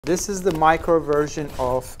This is the micro version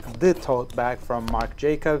of the tote bag from Marc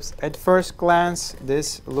Jacobs. At first glance,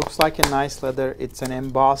 this looks like a nice leather. It's an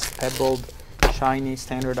embossed, pebbled, shiny,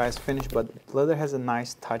 standardized finish, but leather has a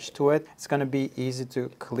nice touch to it. It's gonna be easy to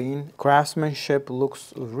clean. Craftsmanship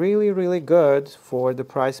looks really good for the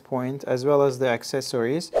price point as well as the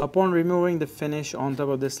accessories. Upon removing the finish on top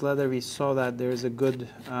of this leather, we saw that there is a good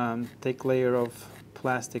thick layer of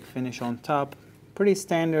plastic finish on top. Pretty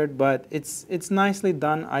standard, but it's nicely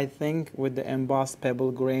done, I think, with the embossed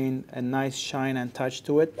pebble grain, a nice shine and touch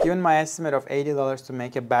to it. Given my estimate of $80 to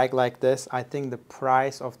make a bag like this, I think the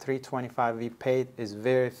price of $325 we paid is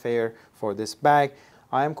very fair for this bag.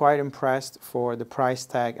 I am quite impressed for the price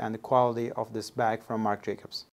tag and the quality of this bag from Marc Jacobs.